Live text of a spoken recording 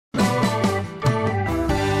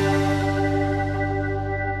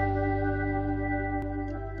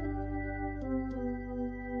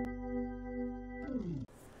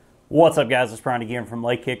What's up, guys? It's Bryan again from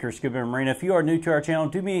LakeHickoryScuba and Marina. If you are new to our channel,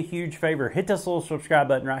 do me a huge favor, hit this little subscribe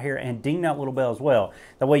button right here and ding that little bell as well.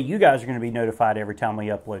 That way you guys are going to be notified every time we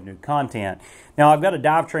upload new content. Now, I've got a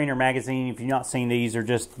Dive Trainer magazine. If you've not seen these, they're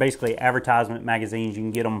just basically advertisement magazines. You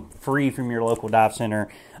can get them free from your local dive center.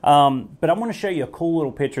 But I want to show you a cool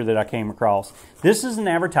little picture that I came across. This is an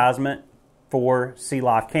advertisement for Sea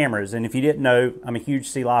Life cameras, and if you didn't know, I'm a huge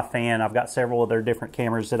Sea Life fan. I've got several of their different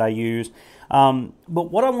cameras that I use, but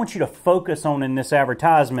what I want you to focus on in this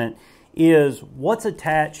advertisement is what's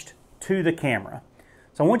attached to the camera.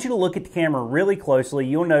 So I want you to look at the camera really closely.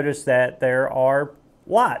 You'll notice that there are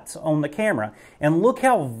lights on the camera, and look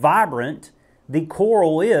how vibrant the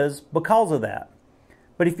coral is because of that.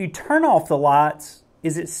 But if you turn off the lights,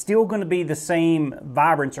 is it still going to be the same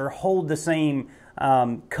vibrance or hold the same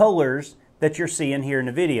colors that you're seeing here in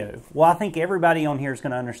the video? Well, I think everybody on here is going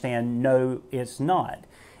to understand, no, it's not.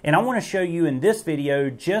 And I want to show you in this video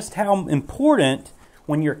just how important,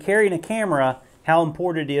 when you're carrying a camera, how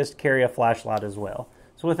important it is to carry a flashlight as well.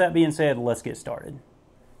 So with that being said, let's get started.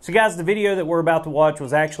 So guys, the video that we're about to watch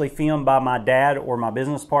was actually filmed by my dad, or my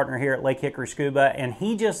business partner here at LakeHickoryScuba, and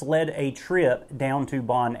he just led a trip down to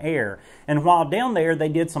Bonaire. And while down there, they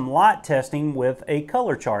did some light testing with a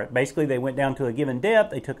color chart. Basically, they went down to a given depth,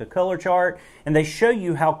 they took a color chart, and they show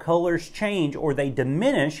you how colors change or they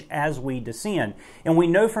diminish as we descend. And we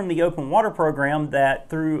know from the open water program that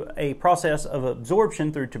through a process of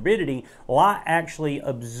absorption through turbidity, light actually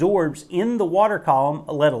absorbs in the water column,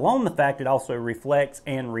 let alone the fact it also reflects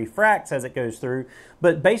and refracts as it goes through.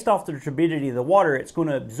 But based off the turbidity of the water, it's going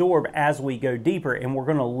to absorb as we go deeper, and we're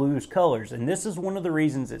going to lose colors. And this is one of the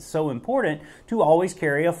reasons it's so important to always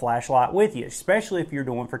carry a flashlight with you, especially if you're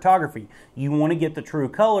doing photography. You want to get the true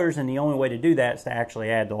colors, and the only way to do that is to actually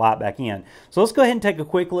add the light back in. So let's go ahead and take a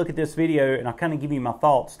quick look at this video, and I'll kind of give you my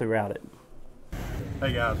thoughts throughout it.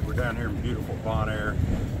 Hey guys, we're down here in beautiful Bonaire.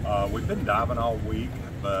 We've been diving all week,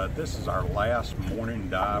 but this is our last morning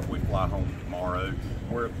dive. We fly home tomorrow.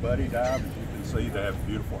 We're at Buddy Dive. As you can see, they have a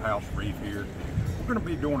beautiful house reef here. We're going to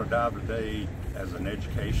be doing a dive today as an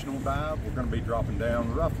educational dive. We're going to be dropping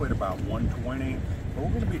down roughly at about 120, but we're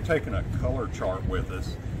going to be taking a color chart with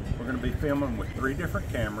us. We're going to be filming with 3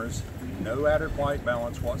 different cameras, no added white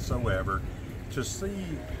balance whatsoever, to see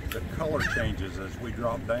the color changes as we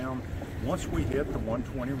drop down. Once we hit the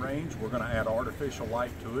 120 range, we're going to add artificial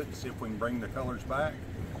light to it and see if we can bring the colors back.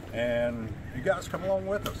 And you guys come along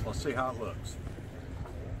with us. Let's see how it looks.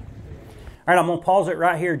 All right, I'm going to pause it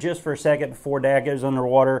right here just for a second before Dad goes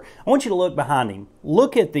underwater. I want you to look behind him.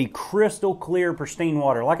 Look at the crystal clear, pristine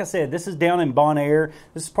water. Like I said, this is down in Bonaire.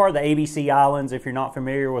 This is part of the ABC Islands, if you're not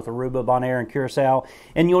familiar with Aruba, Bonaire, and Curacao.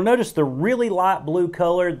 And you'll notice the really light blue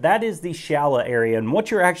color, that is the shallow area. And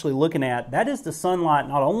what you're actually looking at, that is the sunlight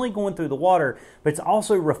not only going through the water, but it's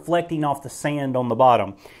also reflecting off the sand on the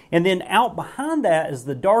bottom. And then out behind that is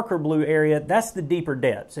the darker blue area. That's the deeper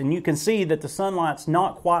depths. And you can see that the sunlight's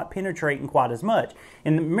not quite penetrating quite as much.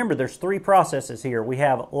 And remember, there's 3 processes here. We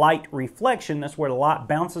have light reflection, that's where the light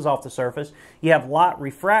bounces off the surface. You have light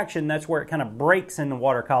refraction, that's where it kind of breaks in the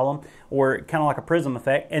water column, or kind of like a prism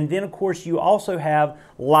effect. And then, of course, you also have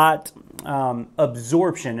light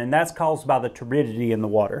absorption, and that's caused by the turbidity in the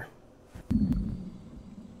water.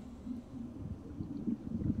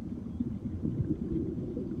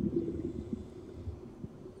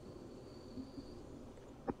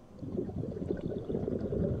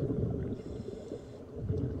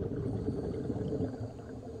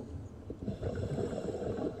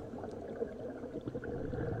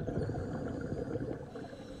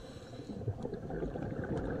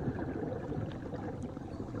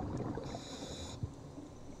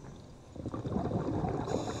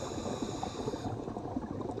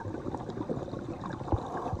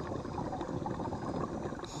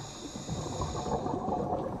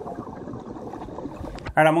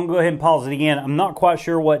 All right, I'm going to go ahead and pause it again. I'm not quite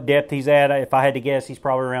sure what depth he's at. If I had to guess, he's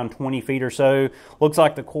probably around 20 feet or so. Looks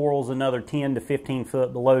like the coral's another 10 to 15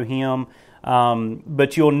 foot below him.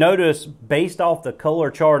 But you'll notice, based off the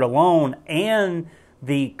color chart alone and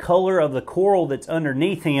the color of the coral that's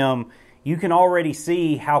underneath him, you can already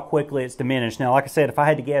see how quickly it's diminished. Now, like I said, if I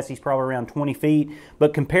had to guess, he's probably around 20 feet.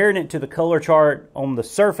 But comparing it to the color chart on the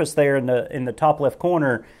surface there in the top left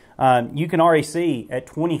corner, you can already see at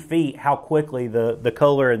 20 feet how quickly the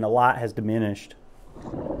color and the light has diminished.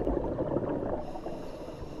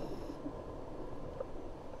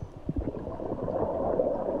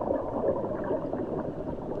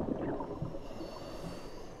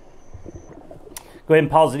 Go ahead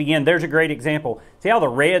and pause it again. There's a great example. See how the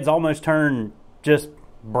reds almost turn just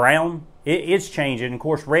brown? It's changing. Of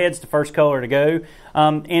course, red's the first color to go.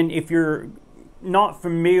 And if you're not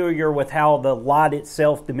familiar with how the light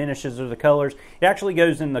itself diminishes or the colors, it actually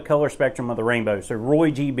goes in the color spectrum of the rainbow. So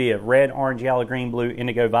Roy G. Biv, red, orange, yellow, green, blue,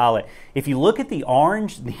 indigo, violet. If you look at the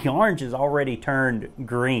orange is already turned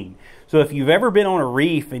green. So if you've ever been on a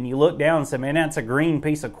reef and you look down and say, man, that's a green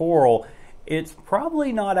piece of coral, it's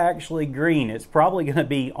probably not actually green. It's probably going to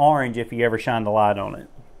be orange if you ever shine the light on it.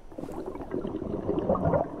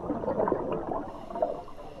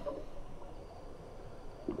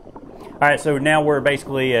 All right, so now we're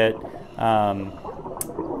basically at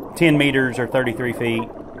 10 meters or 33 feet.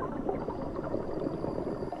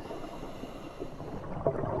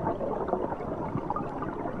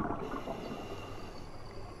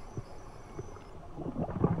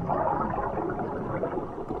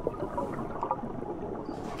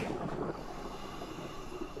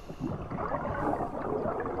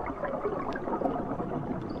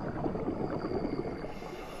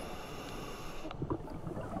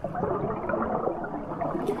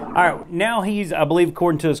 All right, now he's, I believe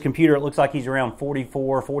according to his computer, it looks like he's around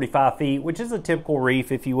 44, 45 feet, which is a typical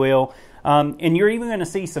reef, if you will. And you're even going to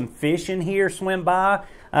see some fish in here swim by.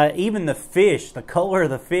 Even the fish, the color of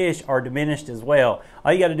the fish are diminished as well.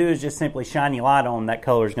 All you got to do is just simply shine your light on them, that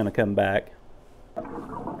color is going to come back.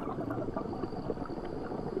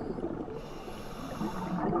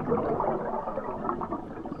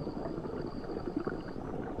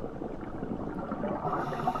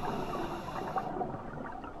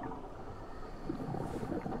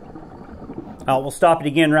 We'll stop it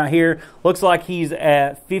again right here. Looks like he's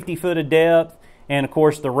at 50 foot of depth, and of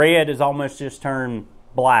course the red is almost just turned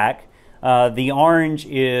black. The orange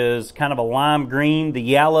is kind of a lime green. The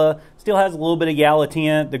yellow still has a little bit of yellow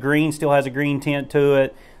tint. The green still has a green tint to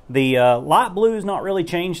it. The light blue has not really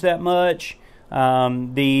changed that much.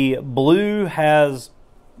 The blue has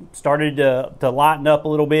started to lighten up a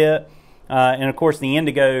little bit. And of course the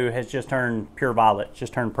indigo has just turned pure violet,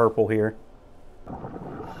 just turned purple here.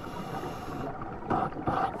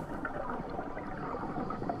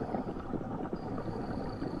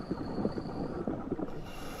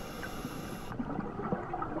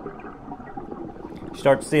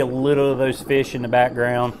 Start to see a little of those fish in the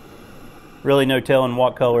background. Really no telling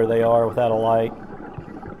what color they are without a light.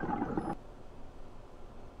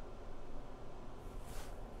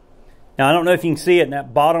 Now I don't know if you can see it in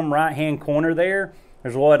that bottom right hand corner there.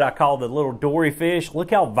 There's what I call the little dory fish. Look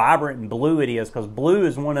how vibrant and blue it is, because blue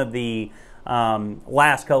is one of the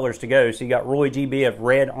last colors to go. So you got Roy G. Biv,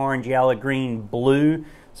 red, orange, yellow, green, blue.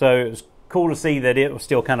 So it was cool to see that it was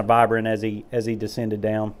still kind of vibrant as he descended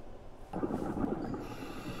down.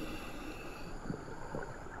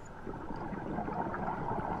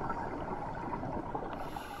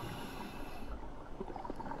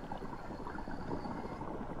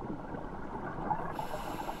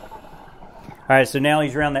 All right, so now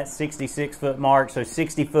he's around that 66 foot mark. So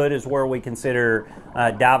 60 foot is where we consider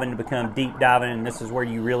diving to become deep diving, and this is where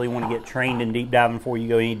you really want to get trained in deep diving before you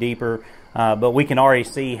go any deeper. But we can already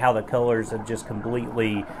see how the colors have just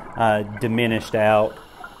completely diminished out.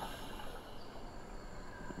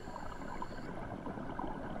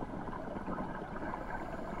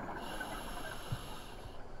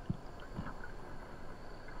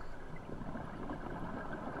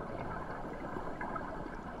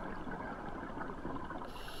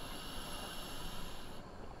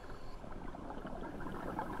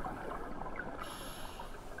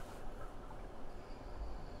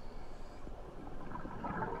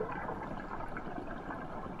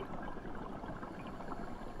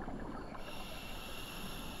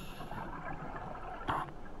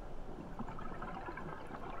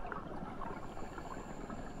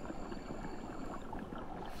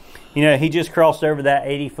 You know, he just crossed over that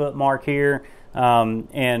 80 foot mark here.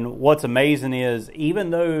 And what's amazing is,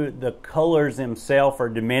 even though the colors themselves are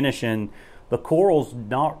diminishing, the coral's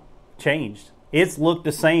not changed. It's looked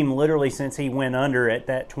the same literally since he went under at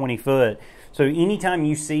that 20 foot. So anytime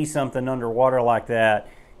you see something underwater like that,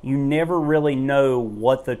 you never really know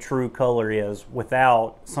what the true color is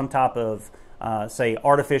without some type of, say,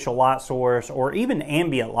 artificial light source or even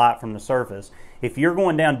ambient light from the surface. If you're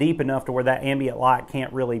going down deep enough to where that ambient light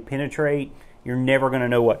can't really penetrate, you're never going to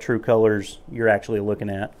know what true colors you're actually looking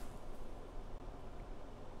at.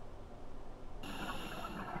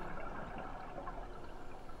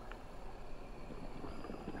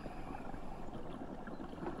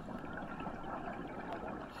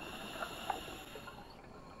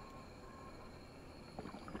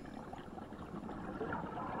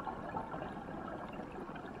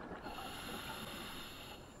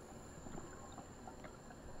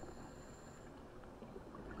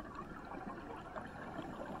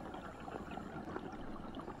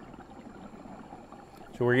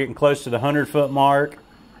 So we're getting close to the 100-foot mark.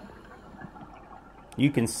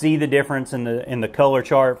 You can see the difference in the color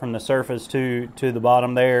chart from the surface to the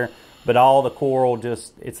bottom there, but all the coral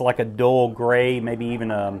just, it's like a dull gray, maybe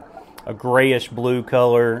even a grayish blue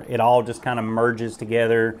color. It all just kind of merges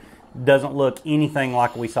together. Doesn't look anything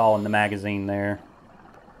like we saw in the magazine there.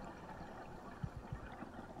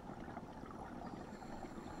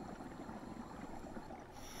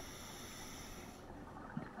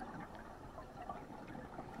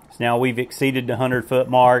 Now we've exceeded the 100-foot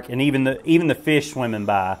mark, and even the fish swimming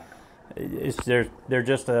by, they're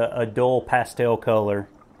just a dull pastel color.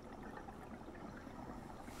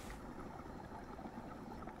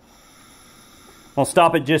 I'll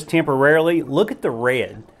stop it just temporarily. Look at the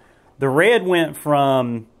red. The red went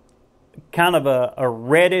from kind of a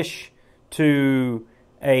reddish to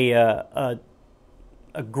a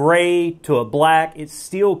gray to a black. It's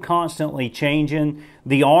still constantly changing.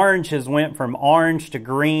 The orange has went from orange to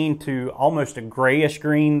green to almost a grayish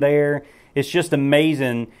green there. It's just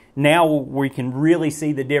amazing. Now we can really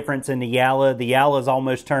see the difference in the yellow. The yellow's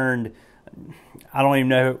almost turned, I don't even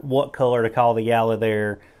know what color to call the yellow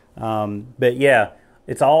there. But yeah,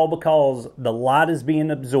 it's all because the light is being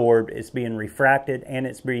absorbed, it's being refracted, and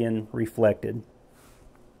it's being reflected.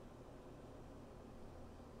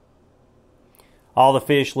 All the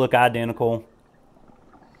fish look identical.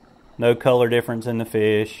 No color difference in the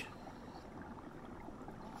fish.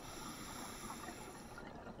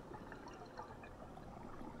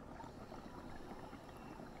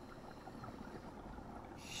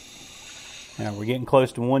 Now we're getting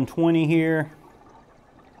close to 120 here.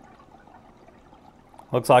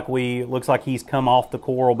 Looks like he's come off the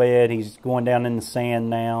coral bed. He's going down in the sand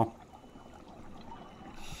now.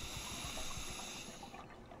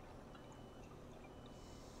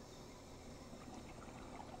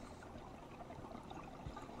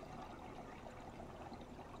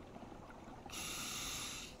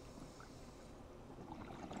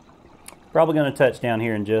 Probably going to touch down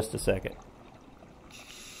here in just a second.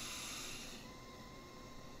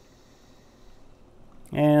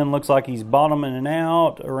 And looks like he's bottoming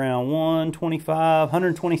out around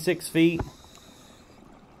 126 feet.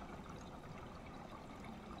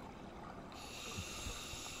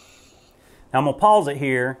 Now I'm going to pause it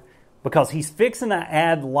here because he's fixing to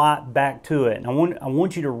add light back to it. And I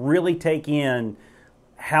want you to really take in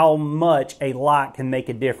how much a light can make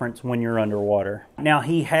a difference when you're underwater. Now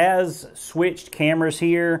he has switched cameras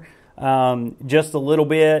here just a little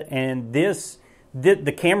bit, and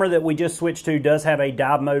the camera that we just switched to does have a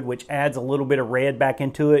dive mode, which adds a little bit of red back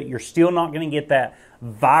into it. You're still not going to get that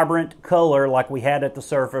vibrant color like we had at the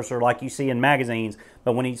surface or like you see in magazines,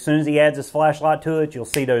 but as soon as he adds his flashlight to it, you'll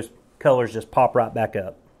see those colors just pop right back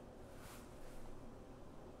up.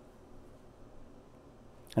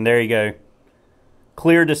 And there you go.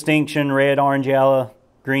 Clear distinction, red, orange, yellow,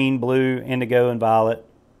 green, blue, indigo, and violet.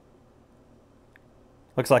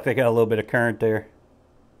 Looks like they got a little bit of current there.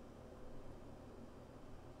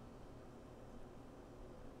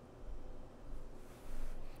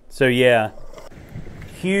 So yeah,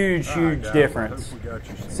 huge difference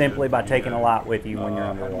simply by taking a light with you when you're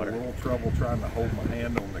underwater. I had a little trouble trying to hold my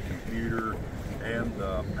hand on the computer and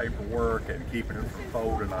the paperwork and keeping it from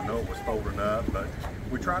folding. I know it was folding up, but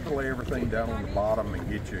we tried to lay everything down on the bottom and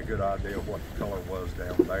get you a good idea of what the color was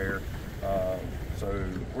down there. So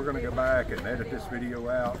we're going to go back and edit this video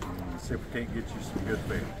out and see if we can't get you some good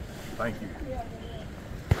fish. Thank you.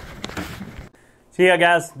 So yeah,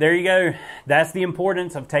 guys, there you go. That's the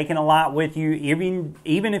importance of taking a light with you.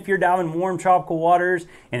 Even if you're diving warm tropical waters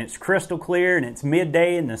and it's crystal clear and it's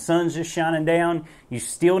midday and the sun's just shining down, you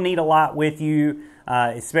still need a light with you,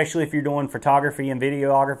 especially if you're doing photography and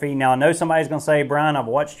videography. Now, I know somebody's going to say, Brian, I've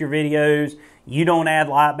watched your videos. You don't add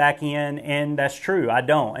light back in, and that's true. I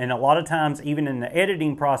don't. And a lot of times, even in the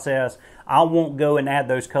editing process, I won't go and add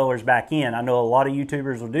those colors back in. I know a lot of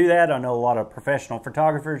YouTubers will do that. I know a lot of professional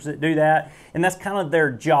photographers that do that, and that's kind of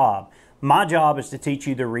their job. My job is to teach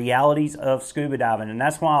you the realities of scuba diving, and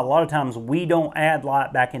that's why a lot of times we don't add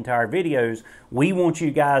light back into our videos. We want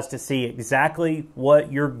you guys to see exactly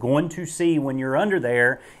what you're going to see when you're under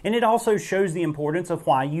there, and it also shows the importance of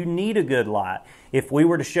why you need a good light. If we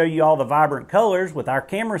were to show you all the vibrant colors with our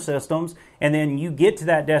camera systems, and then you get to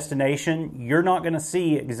that destination, you're not going to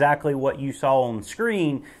see exactly what you saw on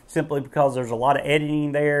screen simply because there's a lot of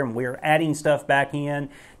editing there and we're adding stuff back in.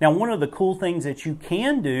 Now, one of the cool things that you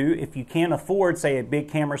can do if you can't afford, say, a big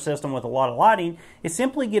camera system with a lot of lighting, is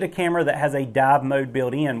simply get a camera that has a dive mode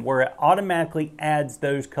built in where it automatically adds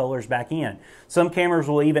those colors back in. Some cameras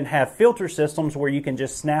will even have filter systems where you can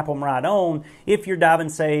just snap them right on if you're diving,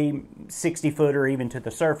 say, 60 foot or even to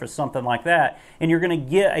the surface, something like that. And you're going to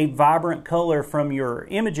get a vibrant color from your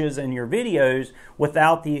images and your videos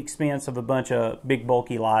without the expense of a bunch of big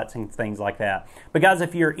bulky lights and things like that. But guys,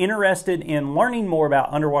 if you're interested in learning more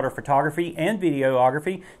about underwater photography and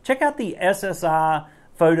videography, check out the SSI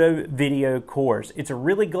photo video course. It's a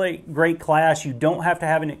really great class. You don't have to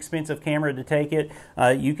have an expensive camera to take it.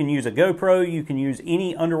 You can use a GoPro, you can use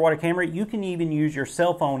any underwater camera, you can even use your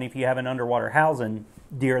cell phone if you have an underwater housing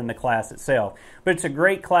during the class itself. But it's a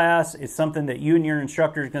great class. It's something that you and your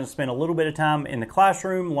instructor is going to spend a little bit of time in the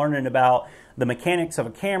classroom learning about the mechanics of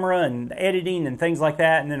a camera and editing and things like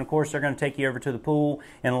that. And then of course they're going to take you over to the pool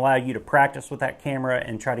and allow you to practice with that camera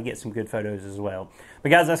and try to get some good photos as well. But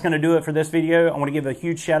guys, that's going to do it for this video. I want to give a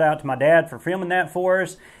huge shout out to my dad for filming that for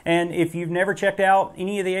us. And if you've never checked out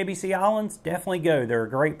any of the ABC Islands, definitely go. They're a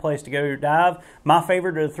great place to go dive. My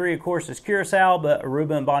favorite of the three, of course, is Curacao, but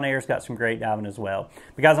Aruba and Bonaire's got some great diving as well.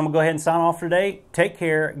 But guys, I'm going to go ahead and sign off for today. Take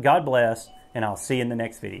care, God bless, and I'll see you in the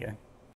next video.